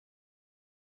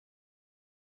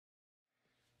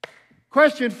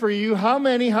Question for you, how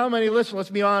many, listen, let's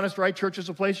be honest, right? Church is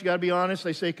a place you got to be honest.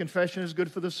 They say confession is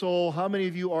good for the soul. How many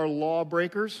of you are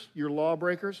lawbreakers? You're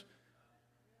lawbreakers?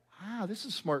 Wow, this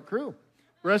is a smart crew.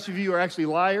 The rest of you are actually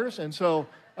liars. And so,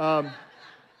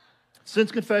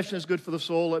 since confession is good for the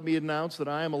soul, let me announce that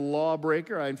I am a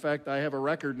lawbreaker. In fact, I have a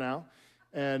record now.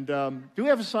 And do we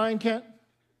have a sign, Kent?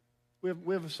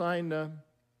 We have a sign,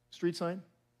 street sign?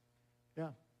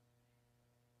 Yeah.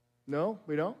 No,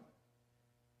 we don't?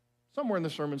 Somewhere in the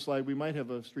sermon slide, we might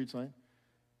have a street sign.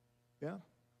 Yeah?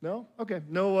 No? Okay.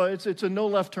 No, it's a no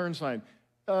left turn sign.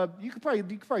 You could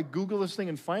probably Google this thing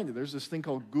and find it. There's this thing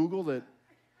called Google that.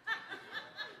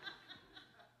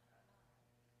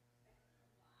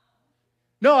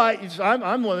 No,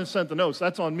 I'm the one that sent the notes.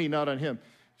 That's on me, not on him.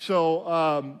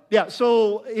 So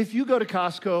So if you go to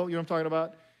Costco, you know what I'm talking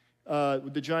about,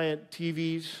 with the giant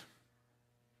TVs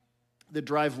that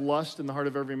drive lust in the heart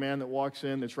of every man that walks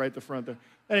in. That's right at the front there.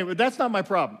 Anyway, that's not my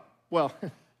problem. Well,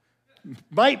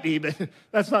 might be, but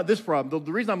that's not this problem.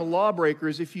 The reason I'm a lawbreaker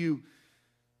is if you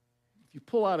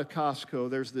pull out of Costco,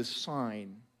 there's this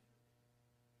sign.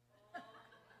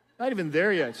 Not even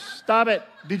there yet. Stop it.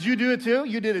 Did you do it too?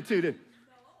 You did it too, didn't you?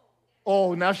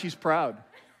 Oh, now she's proud.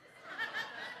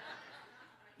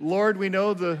 Lord, we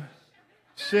know the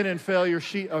sin and failure.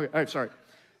 Okay, all right, sorry.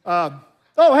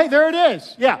 Hey, there it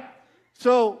is. Yeah.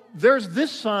 So there's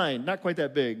this sign, not quite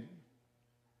that big.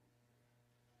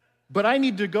 But I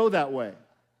need to go that way.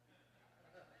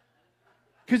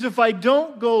 Because if I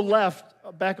don't go left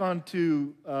back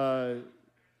onto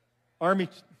Army,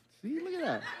 see, look at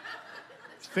that.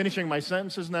 It's finishing my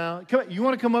sentences now. You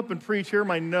want to come up and preach? Here are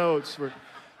my notes.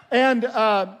 And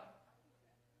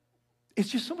it's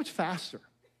just so much faster.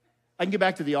 I can get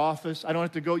back to the office. I don't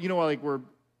have to go, where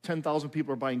 10,000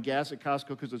 people are buying gas at Costco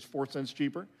because it's 4 cents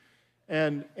cheaper.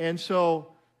 And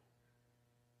so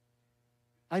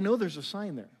I know there's a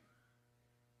sign there.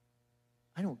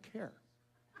 I don't care.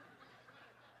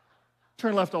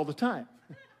 Turn left all the time.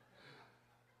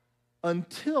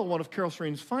 Until one of Carol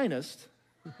Serene's finest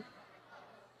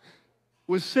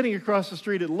was sitting across the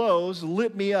street at Lowe's,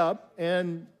 lit me up,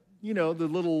 and, the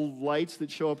little lights that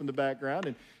show up in the background.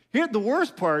 And here, the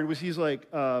worst part was he's like,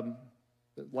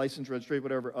 license, registration,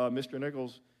 whatever, Mr.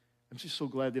 Nichols, I'm just so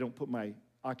glad they don't put my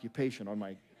occupation on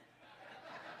my...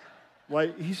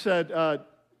 He said,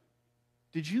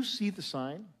 did you see the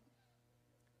sign?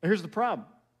 Now, here's the problem.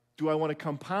 Do I want to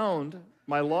compound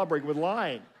my lawbreaking with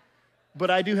lying?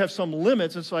 But I do have some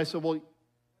limits, and so I said, well,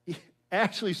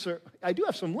 actually, sir, I do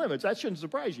have some limits. That shouldn't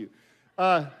surprise you.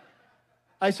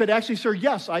 I said, actually, sir,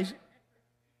 yes, I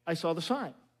saw the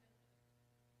sign.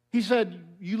 He said,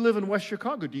 you live in West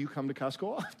Chicago. Do you come to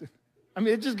Costco often? I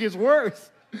mean, it just gets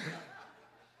worse.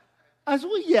 I said,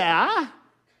 well, yeah.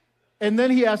 And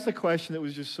then he asked the question that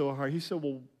was just so hard. He said,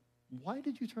 well, why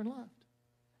did you turn left?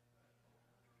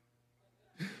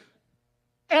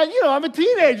 And, I'm a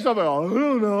teenager, so I'm like, I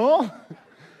don't know.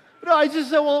 No, I just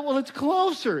said, well, it's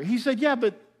closer. He said, yeah,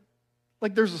 but,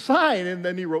 there's a sign, and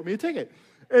then he wrote me a ticket.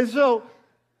 And so,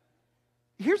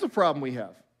 here's the problem we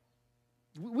have.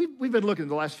 We've been looking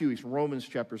the last few weeks, Romans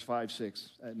chapters 5, 6.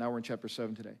 Now we're in chapter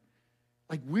 7 today.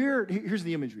 Here's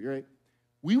the imagery, right?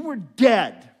 We were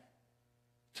dead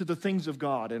to the things of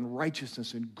God and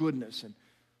righteousness and goodness,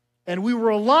 and we were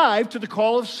alive to the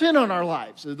call of sin on our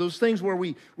lives. Those things where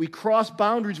we cross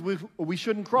boundaries we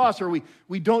shouldn't cross, or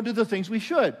we don't do the things we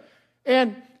should.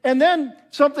 And then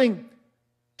something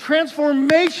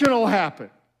transformational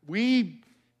happened. We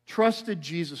trusted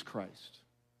Jesus Christ.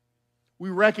 We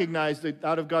recognized that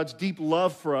out of God's deep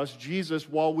love for us, Jesus,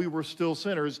 while we were still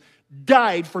sinners,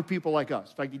 died for people like us.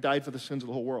 In fact, he died for the sins of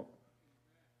the whole world.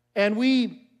 And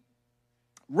we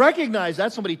recognize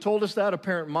that. Somebody told us that. A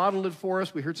parent modeled it for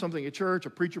us. We heard something at church, a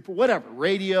preacher, whatever,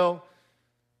 radio.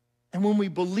 And when we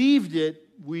believed it,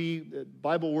 the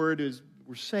Bible word is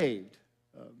we're saved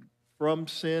from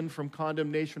sin, from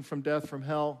condemnation, from death, from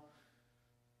hell.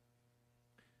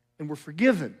 And we're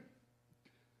forgiven.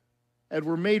 And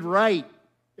we're made right.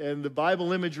 And the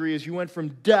Bible imagery is you went from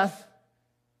death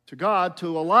to God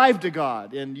to alive to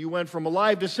God. And you went from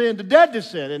alive to sin to dead to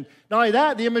sin. And not only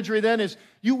that, the imagery then is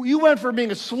you went from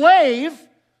being a slave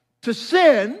to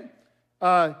sin.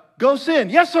 Go sin.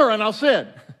 Yes, sir, and I'll sin.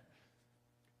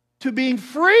 To being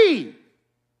free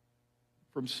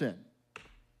from sin.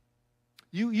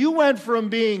 You went from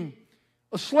being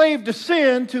a slave to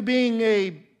sin to being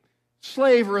a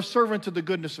slave or a servant to the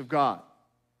goodness of God.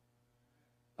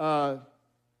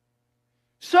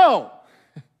 So,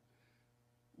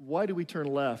 why do we turn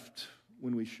left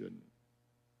when we shouldn't?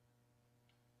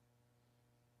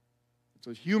 It's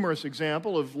a humorous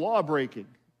example of law breaking.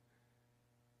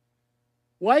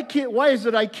 Why is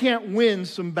it I can't win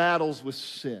some battles with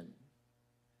sin?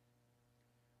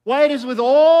 Why it is with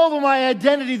all of my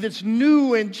identity that's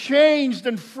new and changed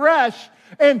and fresh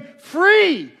and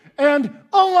free and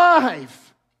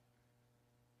alive,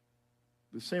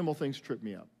 the same old things trip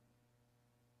me up.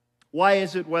 Why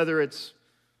is it, whether it's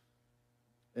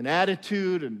an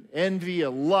attitude, an envy,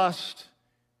 a lust,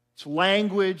 it's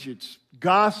language, it's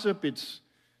gossip, it's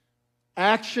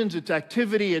actions, it's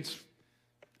activity, it's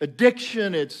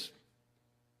addiction,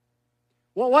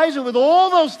 why is it with all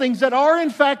those things that are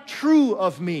in fact true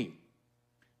of me?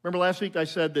 Remember last week I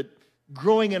said that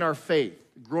growing in our faith,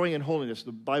 growing in holiness,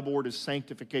 the Bible word is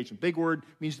sanctification. Big word,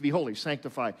 means to be holy,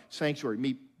 sanctify, sanctuary,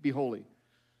 be holy.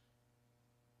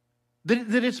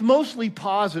 That it's mostly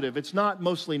positive, it's not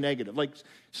mostly negative. Like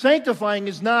sanctifying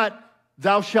is not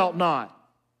thou shalt not.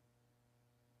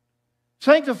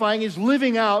 Sanctifying is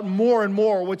living out more and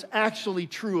more what's actually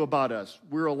true about us.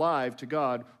 We're alive to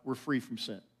God, we're free from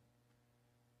sin.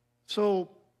 So,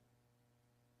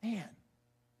 man,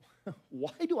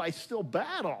 why do I still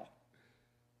battle?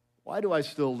 Why do I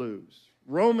still lose?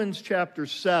 Romans chapter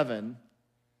 7,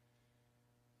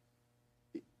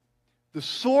 the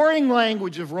soaring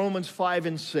language of Romans 5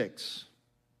 and 6,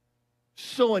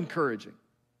 so encouraging.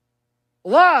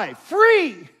 Alive,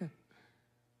 free.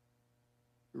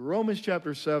 Romans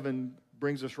chapter 7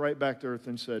 brings us right back to earth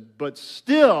and said, but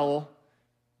still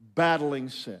battling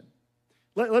sin.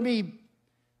 Let me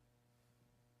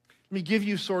give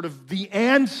you sort of the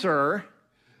answer,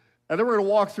 and then we're going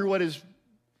to walk through what is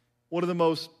one of the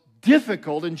most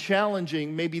difficult and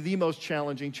challenging, maybe the most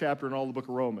challenging chapter in all the book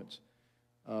of Romans.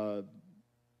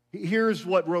 Here's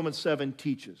what Romans 7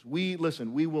 teaches. We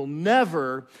will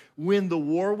never win the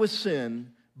war with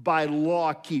sin by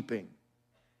law keeping.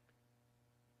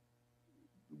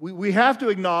 We have to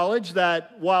acknowledge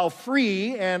that while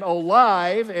free and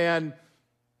alive and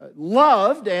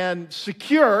loved and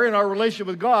secure in our relationship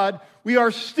with God, we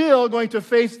are still going to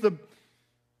face the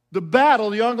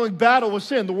ongoing battle with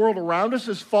sin. The world around us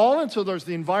has fallen, so there's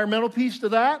the environmental piece to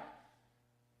that.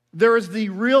 There is the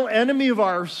real enemy of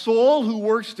our soul who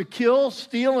works to kill,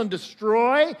 steal, and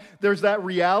destroy. There's that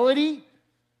reality.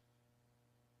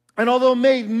 And although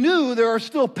made new, there are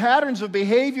still patterns of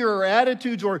behavior or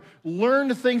attitudes or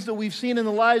learned things that we've seen in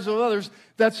the lives of others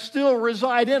that still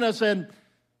reside in us. And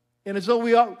as though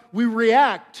we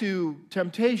react to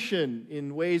temptation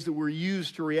in ways that we're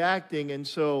used to reacting. And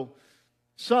so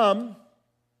some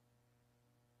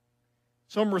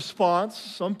response,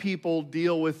 some people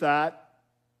deal with that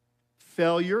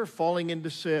failure, falling into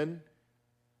sin,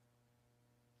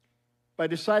 by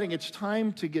deciding it's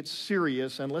time to get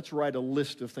serious and let's write a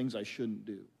list of things I shouldn't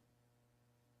do.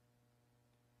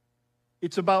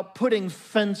 It's about putting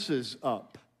fences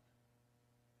up.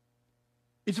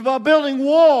 It's about building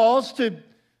walls to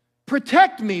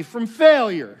protect me from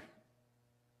failure.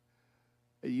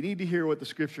 You need to hear what the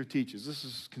Scripture teaches. This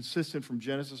is consistent from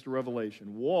Genesis to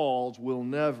Revelation. Walls will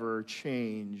never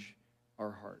change our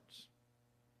hearts.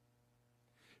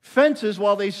 Fences,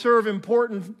 while they serve an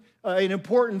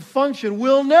important function,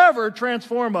 will never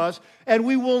transform us, and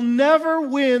we will never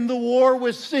win the war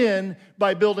with sin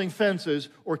by building fences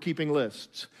or keeping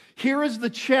lists. Here is the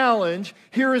challenge,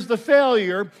 here is the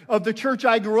failure of the church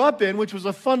I grew up in, which was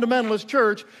a fundamentalist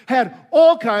church, had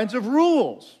all kinds of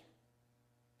rules.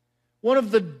 One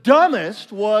of the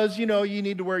dumbest was, you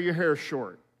need to wear your hair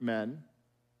short, men.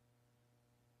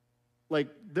 Like,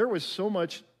 there was so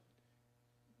much,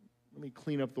 let me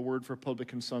clean up the word for public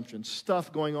consumption,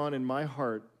 stuff going on in my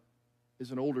heart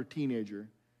as an older teenager.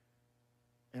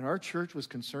 And our church was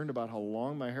concerned about how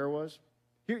long my hair was.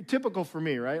 Here, typical for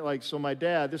me, right? Like, so my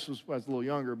dad, I was a little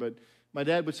younger, but my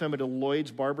dad would send me to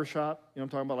Lloyd's barbershop. I'm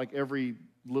talking about like every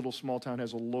little small town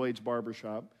has a Lloyd's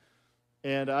barbershop.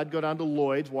 And I'd go down to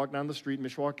Lloyd's, walk down the street,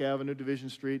 Mishawaka Avenue, Division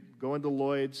Street, go into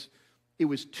Lloyd's. It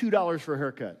was $2 for a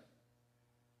haircut.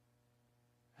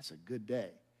 That's a good day.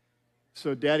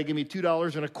 So Daddy gave me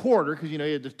 $2.25 because, he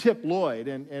had to tip Lloyd.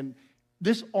 And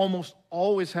this almost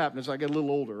always happened as I got a little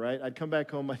older, right? I'd come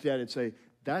back home, my dad would say,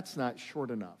 that's not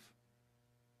short enough.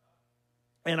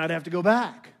 And I'd have to go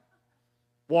back.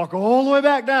 Walk all the way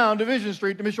back down Division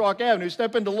Street to Mishawaka Avenue,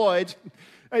 step into Lloyd's.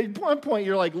 At one point,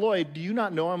 you're like, Lloyd, do you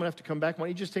not know I'm going to have to come back? Why don't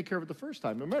you just take care of it the first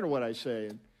time, no matter what I say?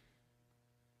 And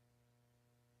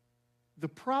the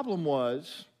problem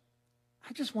was,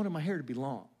 I just wanted my hair to be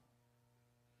long.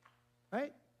 Right?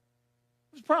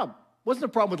 It was a problem. It wasn't a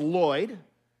problem with Lloyd. It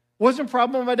wasn't a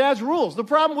problem with my dad's rules. The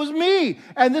problem was me.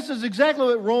 And this is exactly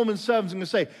what Romans 7 is going to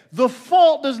say. The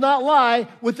fault does not lie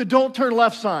with the don't turn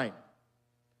left sign.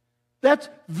 That's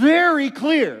very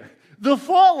clear. The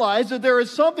fault lies that there is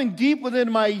something deep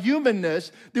within my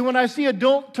humanness that when I see a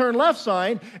don't turn left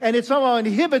sign and it somehow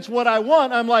inhibits what I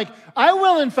want, I'm like, I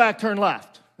will in fact turn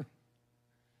left.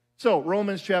 So,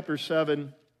 Romans chapter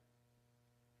 7,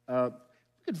 look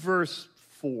at verse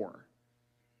 4.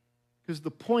 Because the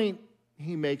point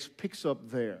he makes picks up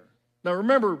there. Now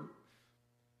remember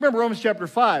Romans chapter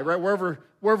 5, right?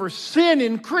 Wherever sin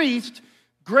increased,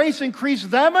 grace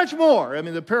increased that much more. I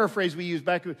mean, the paraphrase we used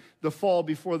back the fall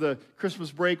before the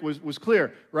Christmas break was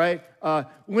clear, right?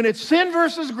 When it's sin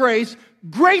versus grace,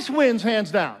 grace wins hands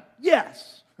down.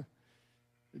 Yes.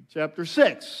 Chapter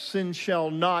 6, sin shall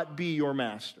not be your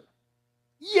master.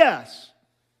 Yes.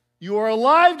 You are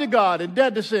alive to God and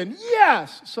dead to sin.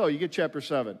 Yes. So you get chapter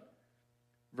 7,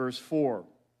 verse 4.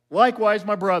 Likewise,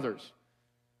 my brothers.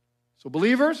 So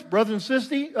believers, brothers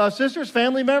and sisters,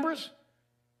 family members,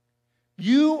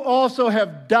 you also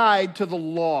have died to the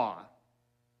law.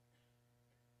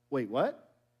 Wait, what?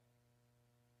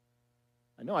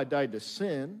 I know I died to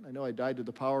sin. I know I died to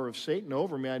the power of Satan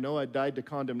over me. I know I died to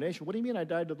condemnation. What do you mean I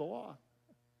died to the law?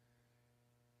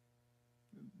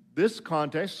 This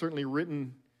context, certainly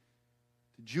written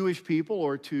to Jewish people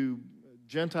or to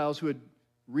Gentiles who had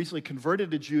recently converted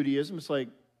to Judaism, it's like,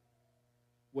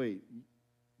 wait,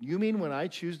 you mean when I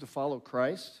choose to follow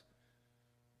Christ,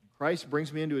 Christ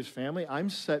brings me into his family, I'm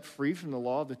set free from the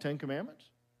law of the Ten Commandments?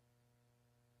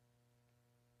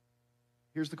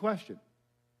 Here's the question.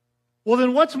 Well,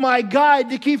 then what's my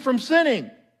guide to keep from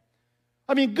sinning?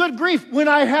 I mean, good grief, when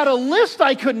I had a list,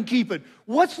 I couldn't keep it.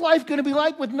 What's life going to be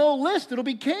like with no list? It'll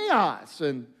be chaos.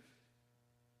 And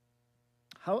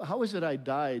how is it I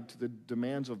died to the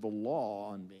demands of the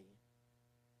law on me?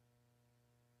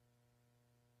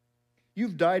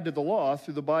 You've died to the law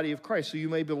through the body of Christ, so you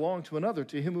may belong to another,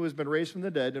 to him who has been raised from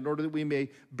the dead, in order that we may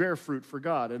bear fruit for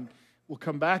God. And we'll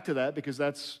come back to that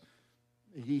because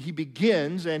he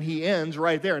begins and he ends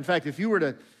right there. In fact, if you were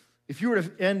to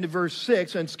end in verse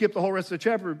 6 and skip the whole rest of the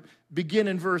chapter, begin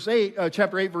in verse 8,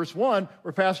 chapter 8, verse 1,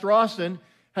 where Pastor Austin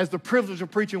has the privilege of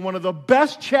preaching one of the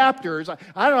best chapters.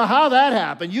 I don't know how that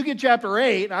happened. You get chapter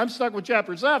 8, and I'm stuck with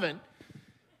chapter 7.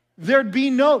 There'd be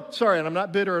no, sorry, and I'm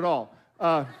not bitter at all.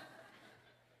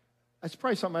 That's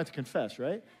probably something I have to confess,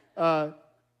 right?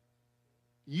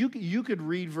 You could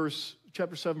read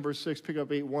chapter 7, verse 6, pick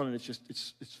up 8, 1, and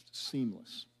it's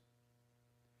seamless.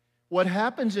 What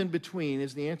happens in between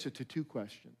is the answer to two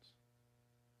questions.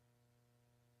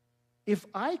 If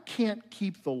I can't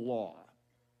keep the law,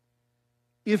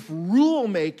 if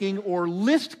rule-making or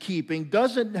list-keeping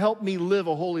doesn't help me live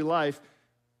a holy life,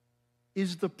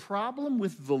 is the problem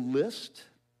with the list?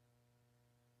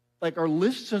 Like, are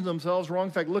lists in themselves wrong?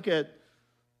 In fact, look at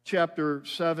chapter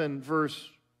 7, verse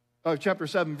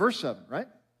 7, right?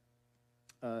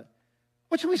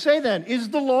 What should we say then? Is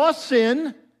the law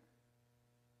sin?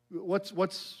 What's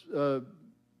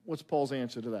Paul's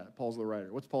answer to that? Paul's the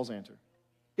writer. What's Paul's answer?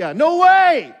 Yeah, no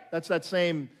way! That's that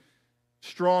same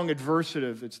strong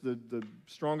adversative. It's the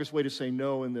strongest way to say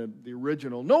no in the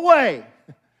original. No way!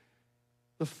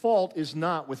 The fault is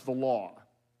not with the law.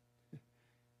 The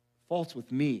fault's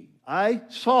with me. I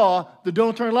saw the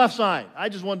don't turn left sign. I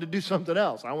just wanted to do something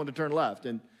else. I wanted to turn left.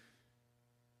 And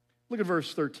look at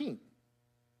verse 13.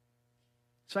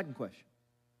 Second question.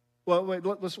 Well, wait,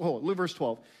 let's hold it. Look at verse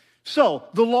 12. So,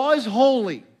 the law is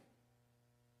holy.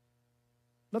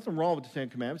 Nothing wrong with the Ten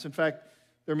Commandments. In fact,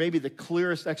 there may be the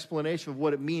clearest explanation of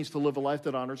what it means to live a life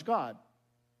that honors God.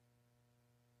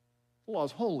 The law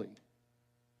is holy.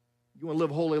 You want to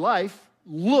live a holy life,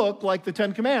 look like the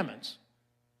Ten Commandments.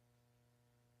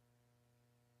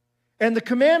 And the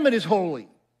commandment is holy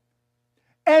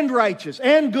and righteous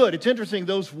and good. It's interesting,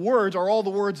 those words are all the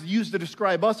words used to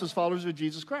describe us as followers of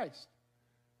Jesus Christ.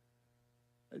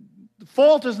 The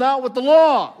fault is not with the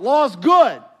law. Law is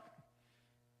good.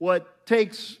 What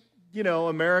takes,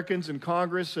 Americans and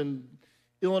Congress and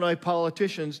Illinois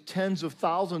politicians tens of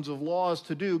thousands of laws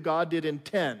to do, God did in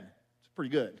 10. It's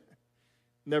pretty good.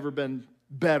 Never been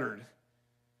bettered.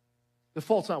 The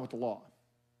fault's not with the law.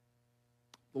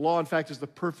 The law, in fact, is the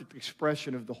perfect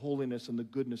expression of the holiness and the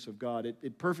goodness of God.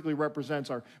 It perfectly represents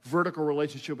our vertical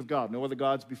relationship with God. No other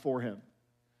gods before him.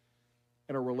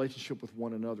 And our relationship with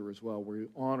one another as well, where we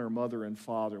honor mother and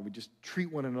father, and we just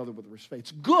treat one another with respect.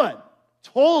 It's good. It's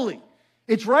holy.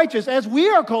 It's righteous, as we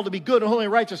are called to be good and holy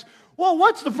and righteous. Well,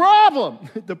 what's the problem?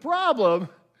 The problem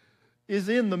is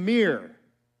in the mirror.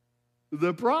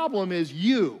 The problem is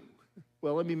you.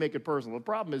 Well, let me make it personal. The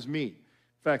problem is me.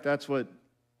 In fact, that's what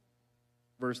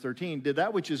verse 13, did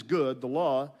that which is good, the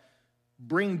law,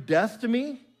 bring death to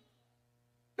me?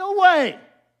 No way.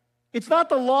 It's not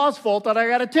the law's fault that I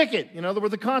got a ticket. There were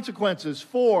the consequences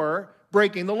for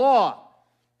breaking the law.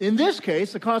 In this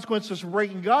case, the consequences of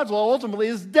breaking God's law ultimately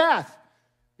is death.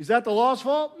 Is that the law's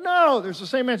fault? No, there's the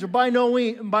same answer. By no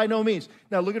means.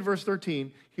 Now look at verse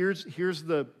 13.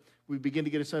 We begin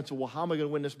to get a sense of, well, how am I going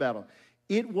to win this battle?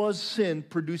 It was sin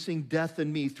producing death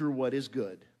in me through what is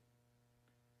good.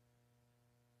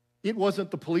 It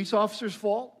wasn't the police officer's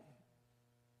fault.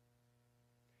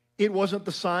 It wasn't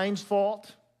the sign's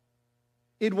fault.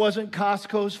 It wasn't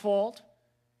Costco's fault.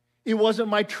 It wasn't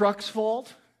my truck's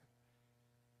fault.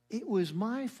 It was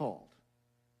my fault.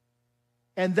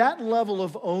 And that level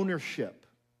of ownership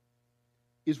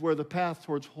is where the path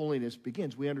towards holiness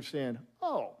begins. We understand,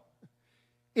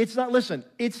 it's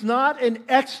not an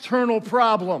external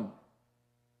problem.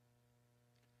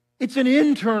 It's an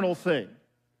internal thing.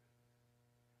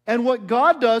 And what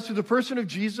God does through the person of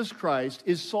Jesus Christ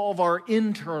is solve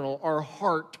our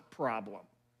heart problem.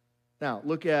 Now,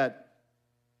 look at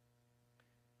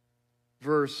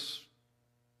verse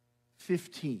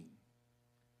 15.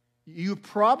 You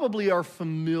probably are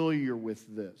familiar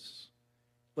with this.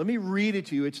 Let me read it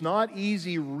to you. It's not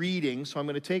easy reading, so I'm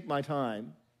going to take my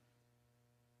time.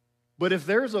 But if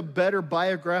there's a better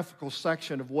biographical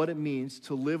section of what it means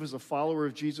to live as a follower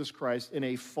of Jesus Christ in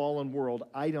a fallen world,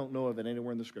 I don't know of it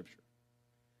anywhere in the Scripture.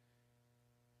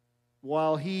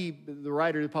 While the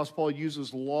writer, the Apostle Paul,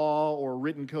 uses law or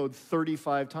written code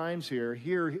 35 times here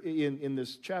in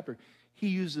this chapter, he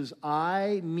uses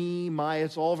I, me, my,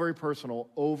 it's all very personal,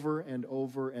 over and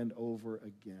over and over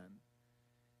again.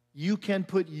 You can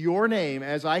put your name,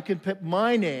 as I can put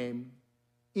my name,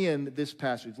 in this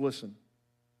passage. Listen.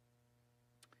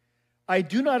 I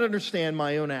do not understand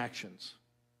my own actions.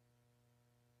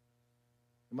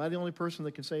 Am I the only person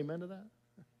that can say amen to that?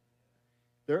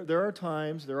 There are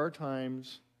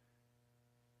times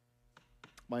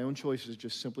my own choices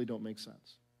just simply don't make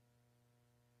sense.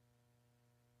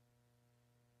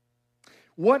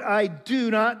 What I do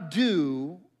not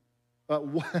do,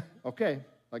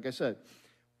 like I said,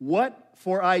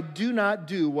 for I do not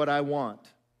do what I want.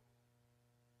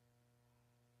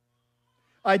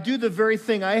 I do the very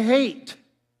thing I hate.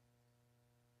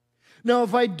 Now,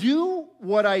 if I do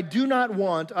what I do not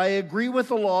want, I agree with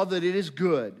the law that it is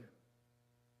good.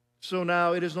 So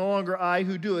now it is no longer I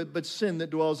who do it, but sin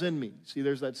that dwells in me. See,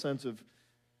 there's that sense of,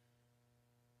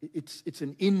 it's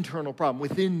an internal problem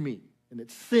within me, and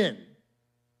it's sin.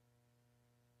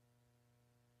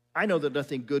 I know that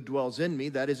nothing good dwells in me,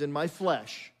 that is in my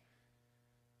flesh.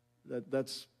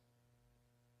 That's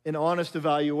an honest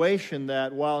evaluation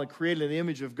that while created in the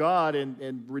image of God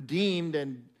and redeemed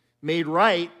and made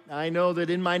right, I know that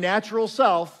in my natural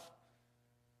self,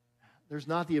 there's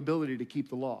not the ability to keep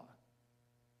the law.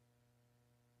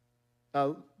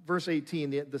 Verse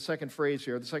 18, the second phrase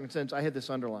here, the second sentence, I had this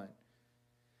underlined.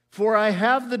 For I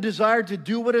have the desire to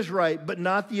do what is right, but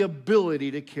not the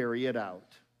ability to carry it out.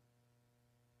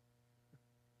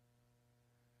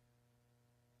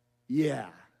 Yeah,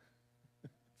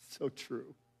 so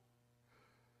true.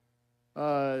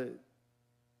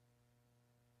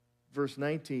 Verse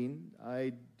 19,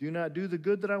 I do not do the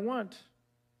good that I want,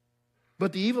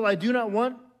 but the evil I do not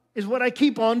want is what I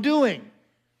keep on doing.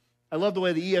 I love the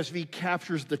way the ESV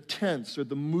captures the tense or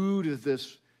the mood of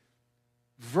this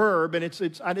verb, and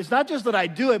it's not just that I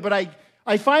do it, but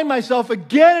I find myself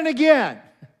again and again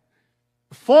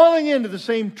falling into the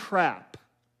same trap.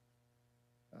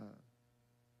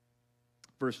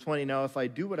 Verse 20, now if I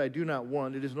do what I do not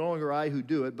want, it is no longer I who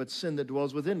do it, but sin that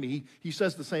dwells within me. He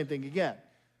says the same thing again.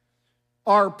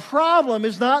 Our problem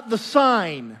is not the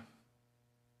sign.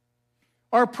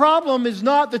 Our problem is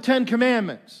not the 10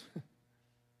 Commandments.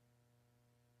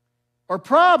 Our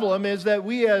problem is that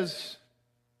we as,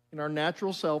 in our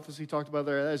natural self, as he talked about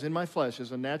there, as in my flesh,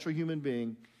 as a natural human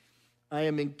being, I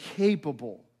am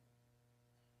incapable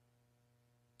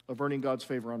of earning God's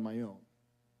favor on my own.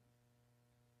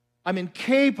 I'm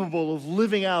incapable of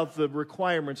living out the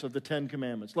requirements of the 10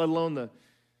 Commandments, let alone the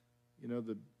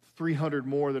 300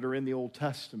 more that are in the Old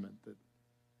Testament.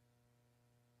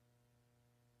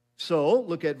 So,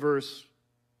 look at verse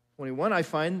 21. I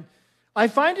find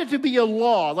it to be a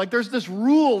law. Like there's this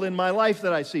rule in my life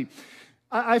that I see.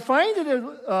 I find it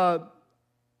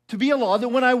to be a law that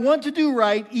when I want to do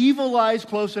right, evil lies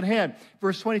close at hand.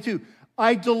 Verse 22.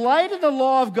 I delight in the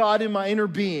law of God in my inner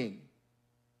being.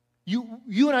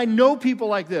 You and I know people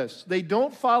like this. They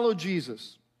don't follow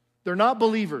Jesus. They're not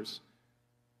believers.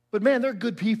 But man, they're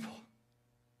good people.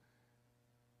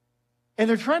 And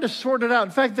they're trying to sort it out.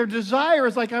 In fact, their desire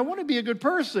is like, I want to be a good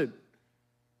person.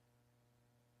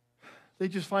 They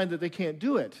just find that they can't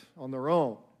do it on their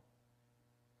own.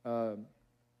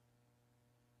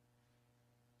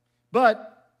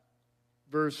 But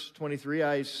verse 23,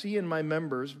 I see in my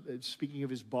members, speaking of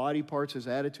his body parts, his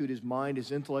attitude, his mind,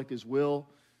 his intellect, his will.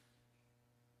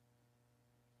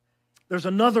 There's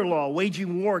another law,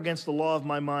 waging war against the law of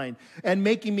my mind and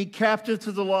making me captive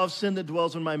to the law of sin that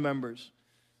dwells in my members.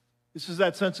 This is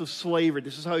that sense of slavery.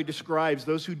 This is how he describes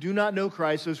those who do not know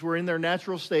Christ, those who are in their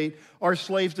natural state, are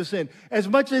slaves to sin. As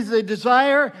much as they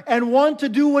desire and want to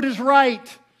do what is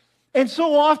right, and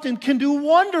so often can do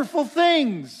wonderful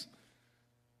things.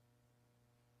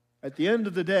 At the end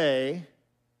of the day,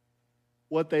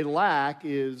 what they lack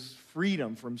is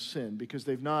freedom from sin because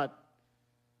they're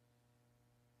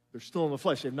still in the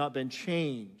flesh. They've not been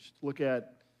changed. Look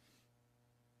at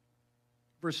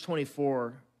verse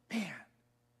 24. Man,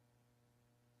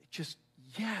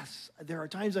 yes, there are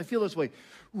times I feel this way.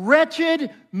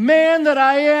 Wretched man that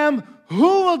I am,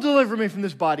 who will deliver me from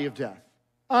this body of death?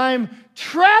 I'm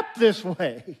trapped this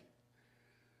way.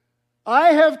 I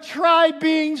have tried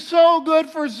being so good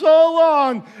for so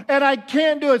long, and I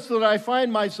can't do it, so that I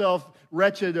find myself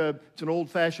wretched. It's an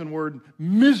old-fashioned word,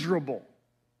 miserable.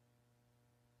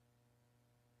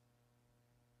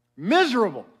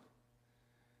 Miserable.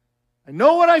 I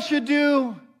know what I should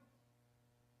do,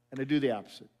 and I do the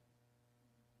opposite.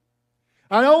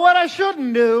 I know what I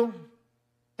shouldn't do,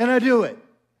 and I do it.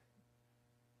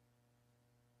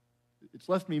 It's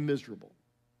left me miserable.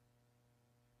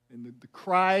 And the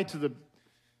cry to the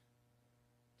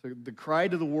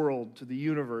world, to the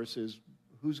universe is,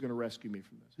 who's going to rescue me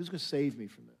from this? Who's going to save me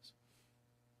from this?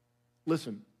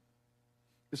 Listen,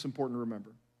 it's important to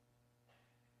remember.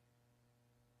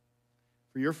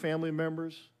 For your family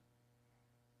members,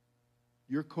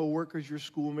 your coworkers, your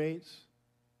schoolmates,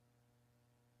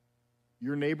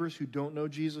 your neighbors who don't know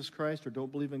Jesus Christ or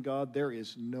don't believe in God, there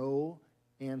is no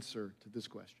answer to this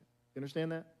question. You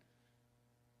understand that?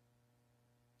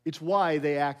 It's why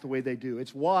they act the way they do.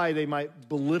 It's why they might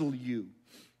belittle you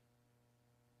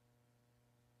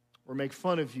or make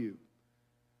fun of you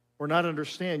or not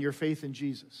understand your faith in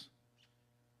Jesus.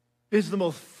 It is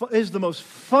the most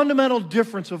fundamental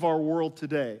difference of our world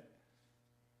today.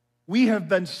 We have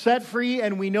been set free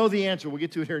and we know the answer. We'll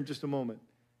get to it here in just a moment.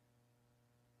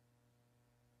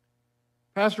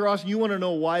 Pastor Austin, you want to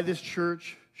know why this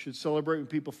church should celebrate when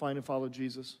people find and follow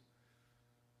Jesus?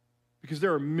 Because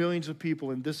there are millions of people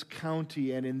in this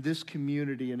county and in this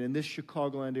community and in this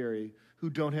Chicagoland area who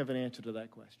don't have an answer to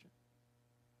that question.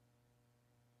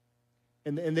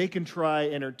 And they can try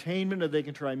entertainment, and they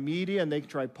can try media, and they can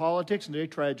try politics, and they can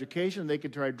try education, and they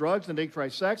can try drugs, and they can try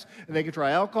sex, and they can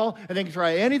try alcohol, and they can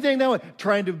try anything that way,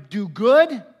 trying to do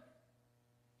good.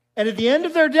 And at the end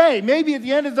of their day, maybe at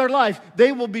the end of their life,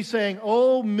 they will be saying,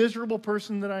 oh, miserable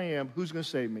person that I am, who's going to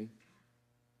save me?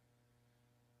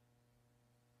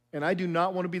 And I do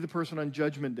not want to be the person on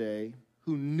Judgment Day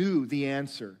who knew the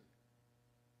answer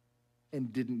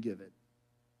and didn't give it.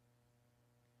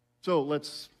 So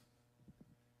let's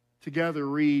together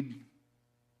read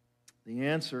the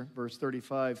answer, verse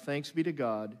 35. Thanks be to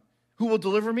God. Who will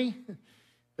deliver me?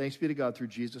 Thanks be to God through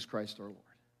Jesus Christ our Lord.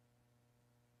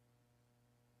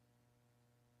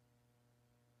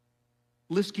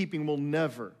 List keeping will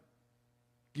never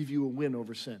give you a win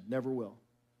over sin. Never will.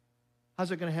 How's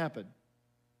it going to happen?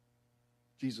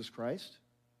 Jesus Christ.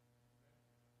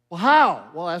 Well, how?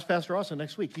 Well, ask Pastor Austin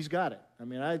next week. He's got it. I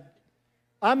mean,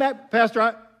 I'm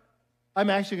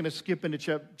actually going to skip into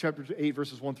chapter 8,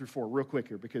 verses 1 through 4 real quick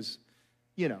here because,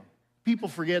 people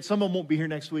forget. Some of them won't be here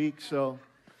next week, so.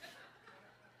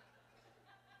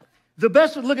 The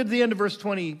best, look at the end of verse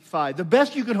 25. The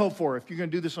best you can hope for if you're going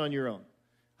to do this on your own.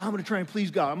 I'm going to try and please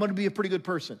God. I'm going to be a pretty good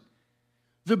person.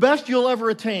 The best you'll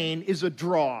ever attain is a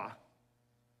draw.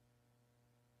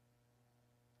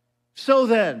 So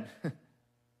then,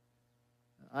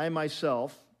 I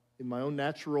myself, in my own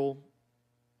natural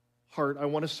heart, I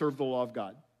want to serve the law of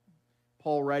God.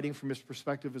 Paul, writing from his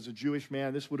perspective as a Jewish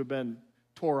man, this would have been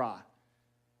Torah.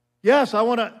 Yes, I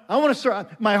want to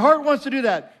serve. My heart wants to do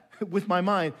that with my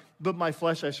mind, but my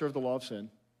flesh, I serve the law of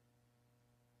sin.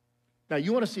 Now,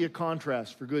 you want to see a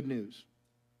contrast for good news.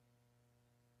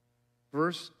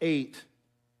 Verse 8.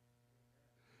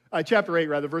 Chapter 8,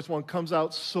 verse 1 comes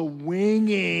out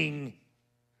swinging.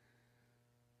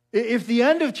 If the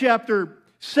end of chapter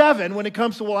 7, when it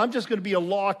comes to, I'm just going to be a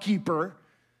law keeper,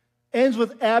 ends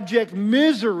with abject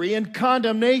misery and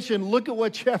condemnation, look at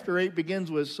what chapter 8 begins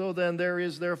with. So then there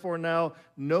is therefore now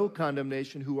no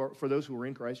condemnation for those who are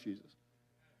in Christ Jesus.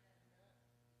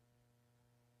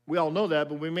 We all know that,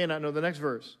 but we may not know the next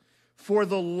verse. For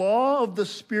the law of the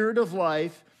Spirit of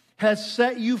life has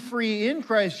set you free in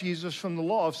Christ Jesus from the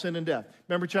law of sin and death.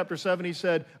 Remember chapter 7, he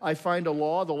said, I find a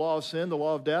law, the law of sin, the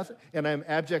law of death, and I'm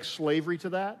abject slavery to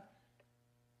that.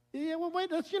 Yeah, well, wait,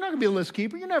 you're not going to be a list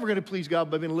keeper. You're never going to please God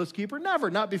by being a list keeper.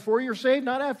 Never. Not before you're saved,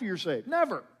 not after you're saved.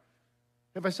 Never.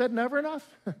 Have I said never enough?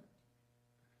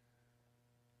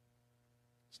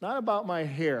 It's not about my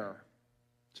hair.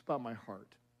 It's about my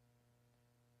heart.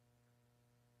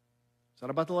 It's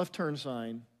not about the left turn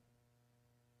sign.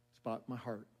 It's about my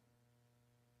heart.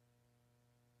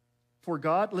 For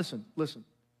God, listen.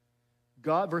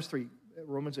 God, verse 3,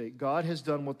 Romans 8, God has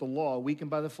done what the law, weakened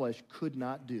by the flesh, could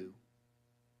not do.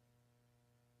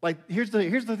 Like, here's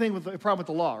the thing with the problem with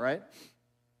the law, right?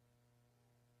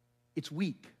 It's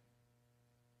weak.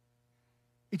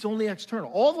 It's only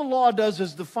external. All the law does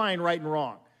is define right and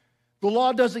wrong. The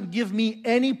law doesn't give me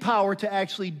any power to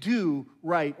actually do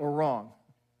right or wrong.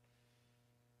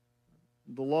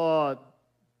 The law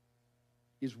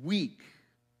is weak.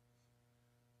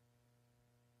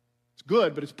 It's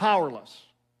good, but it's powerless.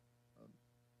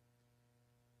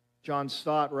 John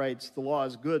Stott writes, the law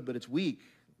is good, but it's weak.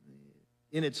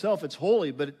 In itself, it's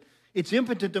holy, but it's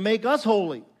impotent to make us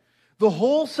holy. The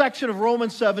whole section of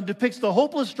Romans 7 depicts the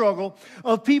hopeless struggle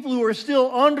of people who are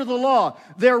still under the law.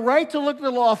 They're right to look at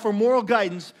the law for moral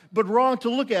guidance, but wrong to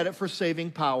look at it for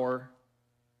saving power.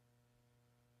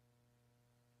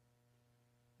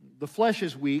 The flesh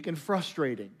is weak and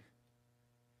frustrating.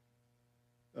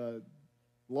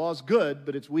 Law is good,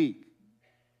 but it's weak.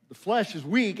 The flesh is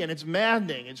weak and it's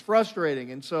maddening, it's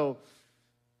frustrating. And so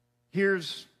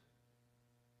here's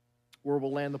where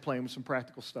we'll land the plane with some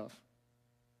practical stuff.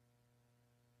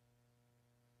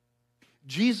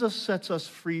 Jesus sets us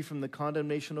free from the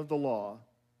condemnation of the law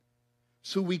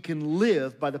so we can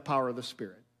live by the power of the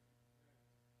Spirit.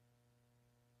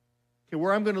 Okay,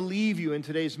 where I'm going to leave you in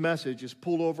today's message is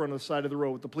pulled over on the side of the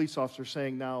road with the police officer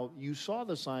saying, now, you saw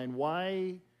the sign.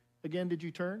 Why, again, did you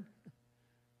turn?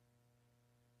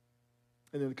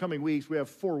 And in the coming weeks, we have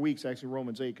 4 weeks, actually,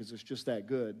 Romans 8, because it's just that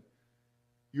good.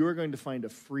 You're going to find a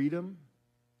freedom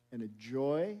and a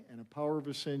joy and a power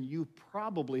over sin you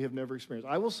probably have never experienced.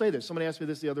 I will say this. Somebody asked me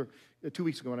this 2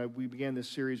 weeks ago when we began this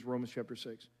series, Romans chapter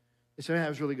 6. They said, that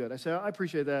was really good. I said, I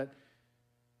appreciate that.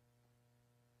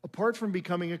 Apart from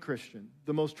becoming a Christian,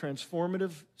 the most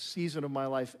transformative season of my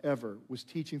life ever was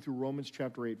teaching through Romans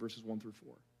chapter 8, verses 1 through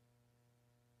 4.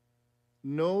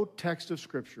 No text of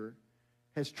Scripture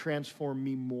has transformed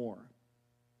me more.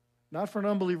 Not from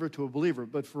an unbeliever to a believer,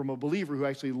 but from a believer who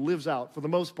actually lives out, for the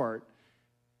most part,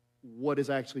 what is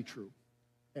actually true.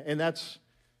 And that's,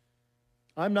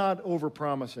 I'm not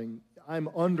over-promising, I'm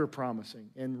under-promising,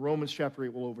 and Romans chapter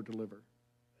 8 will over-deliver.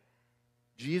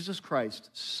 Jesus Christ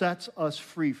sets us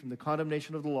free from the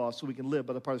condemnation of the law so we can live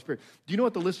by the power of the Spirit. Do you know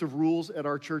what the list of rules at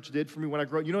our church did for me when I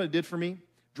grew up? You know what it did for me?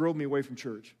 Drove me away from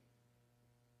church.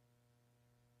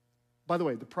 By the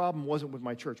way, the problem wasn't with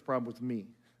my church, the problem was with me.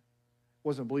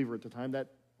 Wasn't a believer at the time. That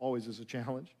always is a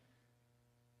challenge.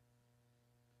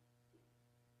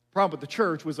 The problem with the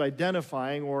church was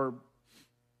identifying or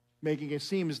making it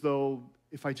seem as though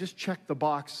if I just check the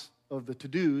box of the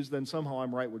to-dos, then somehow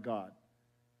I'm right with God.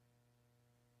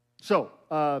 So,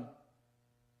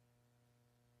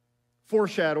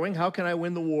 foreshadowing, how can I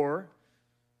win the war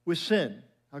with sin?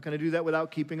 How can I do that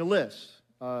without keeping a list?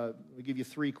 I'll give you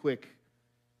 3 quick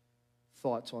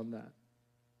thoughts on that.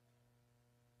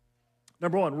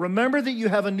 Number 1, remember that you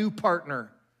have a new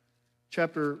partner.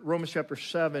 Romans chapter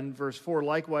 7, verse 4,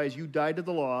 likewise, you died to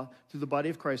the law through the body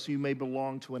of Christ so you may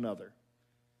belong to another.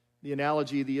 The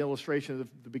analogy, the illustration of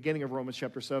the beginning of Romans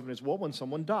chapter 7 is, well, when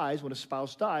someone dies, when a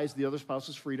spouse dies, the other spouse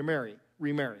is free to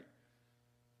remarry.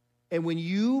 And when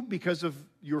you, because of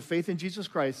your faith in Jesus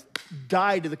Christ,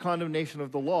 died to the condemnation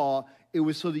of the law, it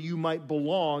was so that you might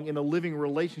belong in a living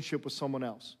relationship with someone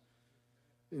else.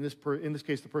 In this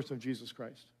case, the person of Jesus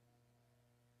Christ.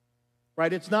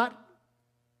 Right? It's not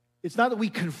that we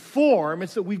conform,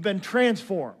 it's that we've been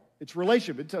transformed. It's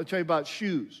relationship. I'll tell you about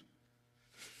shoes.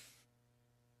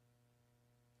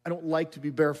 I don't like to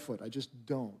be barefoot. I just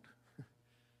don't.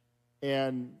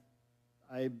 And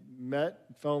I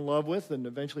fell in love with, and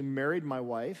eventually married my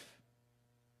wife.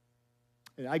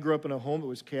 And I grew up in a home that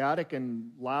was chaotic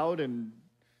and loud, and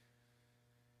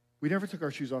we never took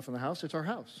our shoes off in the house. It's our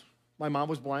house. My mom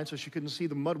was blind, so she couldn't see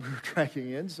the mud we were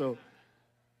tracking in, so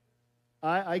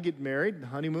I get married,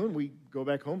 honeymoon, we go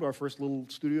back home to our first little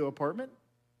studio apartment.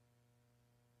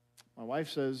 My wife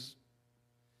says,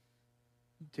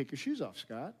 take your shoes off,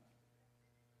 Scott.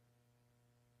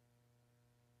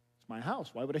 It's my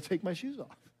house. Why would I take my shoes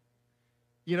off?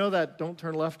 You know that don't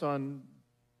turn left on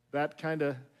that kind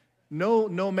of,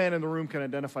 no man in the room can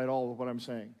identify at all with what I'm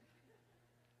saying.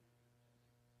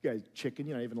 You guys chicken,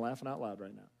 you're not even laughing out loud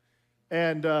right now.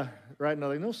 And right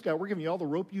now, no, Scott, we're giving you all the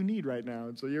rope you need right now,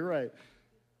 and so you're right.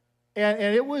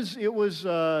 And what's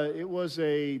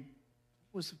the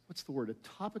word? A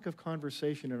topic of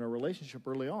conversation in our relationship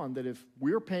early on, that if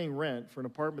we're paying rent for an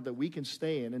apartment that we can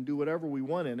stay in and do whatever we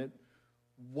want in it,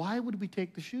 why would we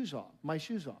take my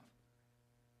shoes off?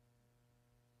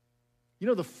 You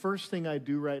know the first thing I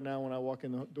do right now when I walk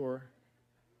in the door?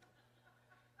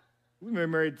 We've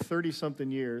been married 30-something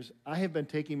years. I have been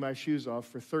taking my shoes off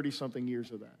for 30-something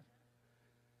years of that.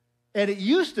 And it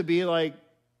used to be like,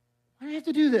 why do I have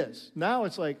to do this? Now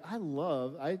it's like,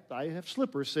 I have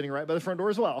slippers sitting right by the front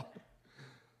door as well.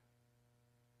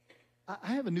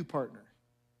 I have a new partner.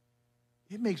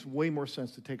 It makes way more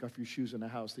sense to take off your shoes in a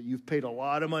house that you've paid a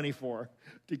lot of money for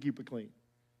to keep it clean.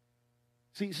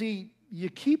 See, you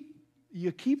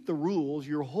keep the rules.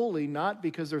 You're holy not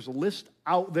because there's a list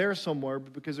out there somewhere,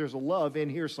 but because there's a love in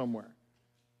here somewhere.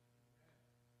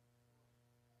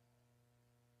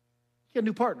 You get a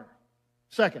new partner.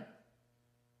 Second,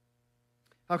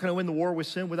 how can I win the war with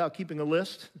sin without keeping a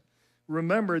list?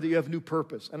 Remember that you have new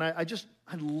purpose. And I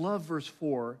love verse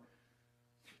 4.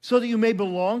 So that you may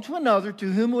belong to another,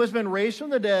 to whom who has been raised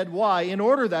from the dead. Why? In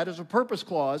order that, as a purpose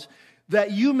clause,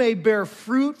 that you may bear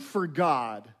fruit for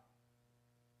God.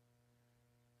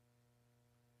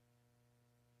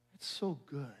 That's so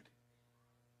good.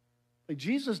 Like,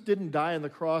 Jesus didn't die on the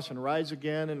cross and rise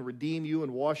again and redeem you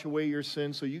and wash away your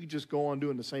sins so you could just go on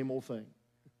doing the same old thing.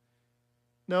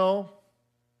 No.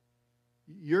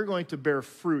 You're going to bear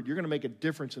fruit. You're going to make a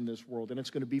difference in this world, and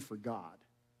it's going to be for God.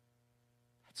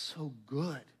 That's so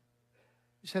good.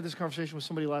 I just had this conversation with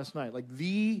somebody last night. Like,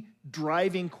 the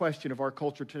driving question of our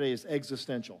culture today is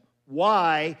existential.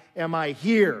 Why am I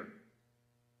here?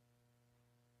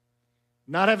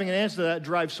 Not having an answer to that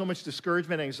drives so much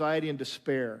discouragement, anxiety, and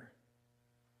despair.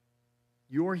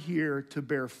 You're here to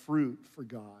bear fruit for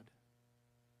God.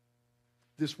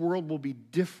 This world will be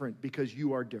different because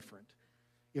you are different.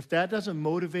 If that doesn't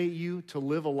motivate you to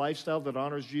live a lifestyle that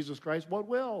honors Jesus Christ, what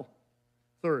will?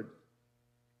 Third,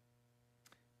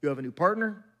 you have a new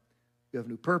partner, you have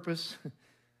new purpose,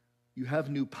 you have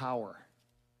new power.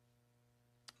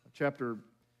 Chapter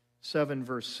 7,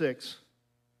 verse 6,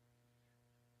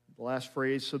 the last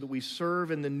phrase, so that we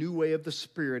serve in the new way of the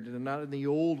Spirit and not in the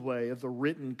old way of the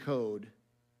written code.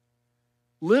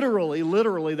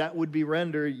 Literally, that would be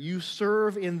rendered, you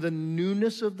serve in the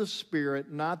newness of the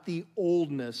Spirit, not the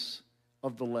oldness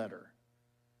of the letter.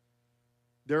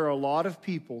 There are a lot of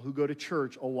people who go to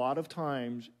church a lot of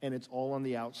times, and it's all on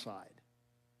the outside.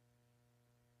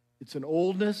 It's an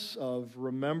oldness of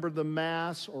remember the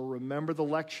Mass, or remember the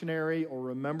lectionary, or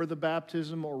remember the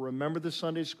baptism, or remember the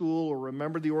Sunday school, or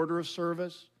remember the order of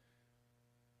service.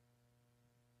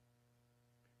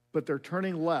 But they're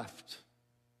turning left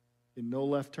in no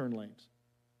left turn lanes.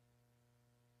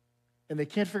 And they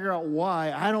can't figure out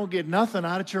why I don't get nothing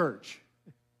out of church.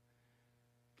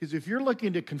 Because if you're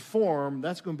looking to conform,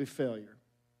 that's going to be failure.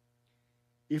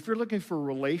 If you're looking for a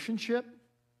relationship,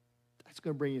 that's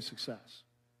going to bring you success.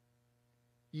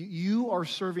 You are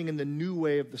serving in the new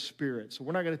way of the Spirit. So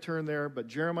we're not going to turn there, but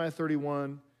Jeremiah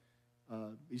 31,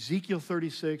 Ezekiel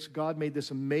 36, God made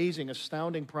this amazing,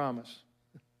 astounding promise.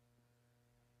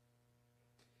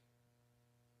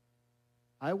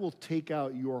 I will take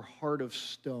out your heart of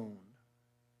stone,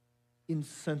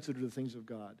 insensitive to the things of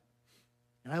God.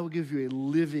 And I will give you a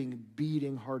living,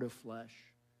 beating heart of flesh.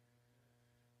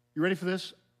 You ready for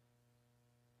this?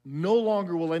 No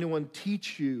longer will anyone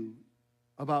teach you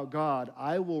about God.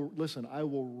 I will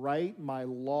write my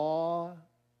law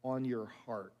on your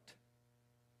heart.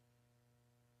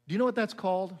 Do you know what that's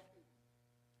called?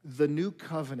 The New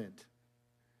Covenant.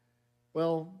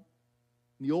 Well,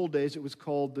 in the old days, it was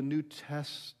called the New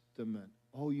Testament.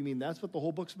 Oh, you mean that's what the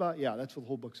whole book's about? Yeah, that's what the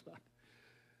whole book's about.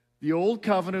 The Old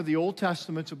Covenant, the Old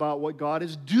Testament's about what God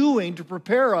is doing to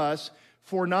prepare us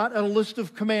for not a list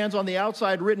of commands on the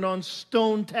outside written on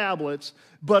stone tablets,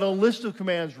 but a list of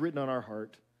commands written on our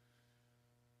heart.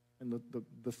 And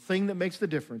the thing that makes the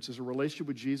difference is a relationship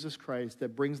with Jesus Christ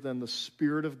that brings them the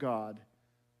Spirit of God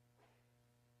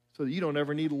so that you don't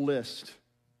ever need a list.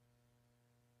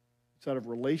 It's out of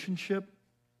relationship,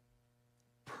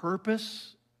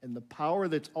 purpose, and the power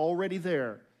that's already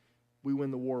there, we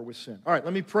win the war with sin. All right,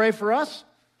 let me pray for us.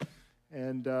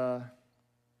 And I'm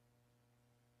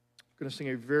going to sing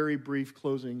a very brief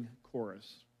closing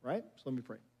chorus, right? So let me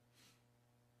pray.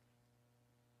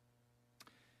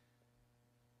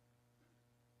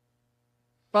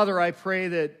 Father, I pray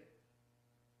that,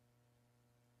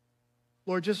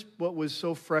 Lord, just what was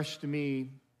so fresh to me,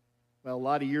 well, a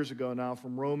lot of years ago now,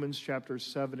 from Romans chapters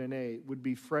 7 and 8, would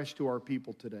be fresh to our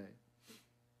people today.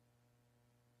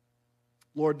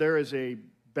 Lord, there is a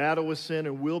battle with sin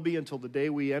and will be until the day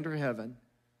we enter heaven.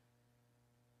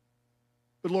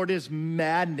 But Lord, it is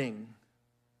maddening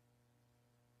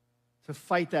to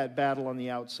fight that battle on the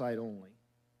outside only,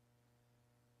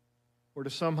 or to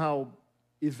somehow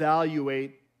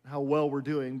evaluate how well we're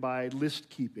doing by list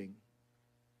keeping.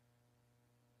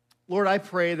 Lord, I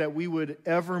pray that we would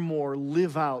evermore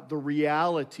live out the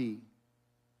reality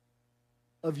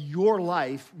of your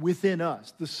life within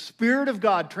us, the Spirit of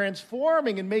God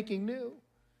transforming and making new.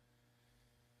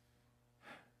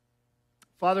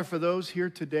 Father, for those here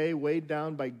today weighed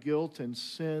down by guilt and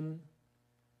sin,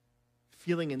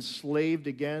 feeling enslaved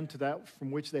again to that from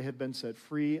which they have been set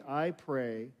free, I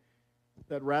pray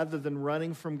that rather than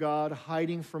running from God,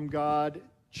 hiding from God,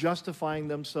 justifying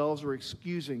themselves or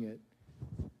excusing it,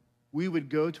 we would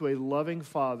go to a loving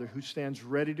Father who stands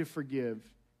ready to forgive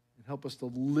and help us to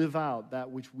live out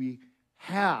that which we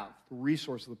have, the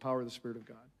resource of the power of the Spirit of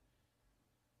God.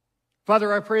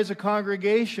 Father, I pray as a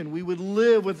congregation we would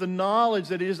live with the knowledge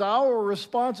that it is our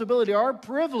responsibility, our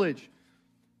privilege,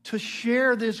 to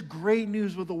share this great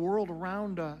news with the world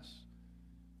around us,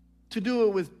 to do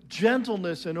it with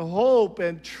gentleness and hope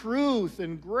and truth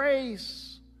and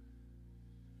grace.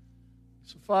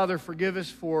 So, Father, forgive us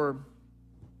for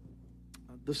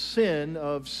the sin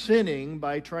of sinning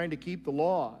by trying to keep the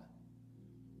law.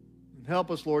 And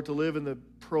help us, Lord, to live in the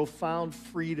profound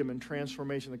freedom and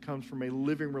transformation that comes from a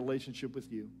living relationship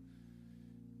with you.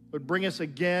 But bring us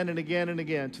again and again and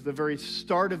again to the very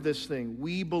start of this thing.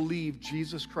 We believe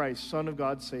Jesus Christ, Son of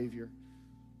God, Savior.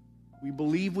 We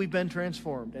believe we've been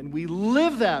transformed, and we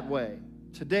live that way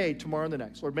today, tomorrow, and the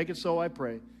next. Lord, make it so, I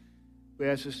pray. We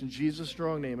ask this in Jesus'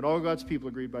 strong name. And all God's people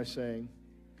agreed by saying,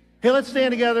 hey, let's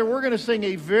stand together. We're going to sing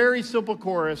a very simple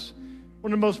chorus,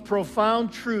 one of the most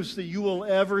profound truths that you will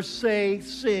ever say,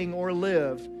 sing, or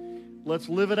live. Let's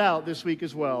live it out this week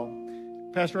as well.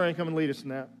 Pastor Ryan, come and lead us in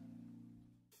that.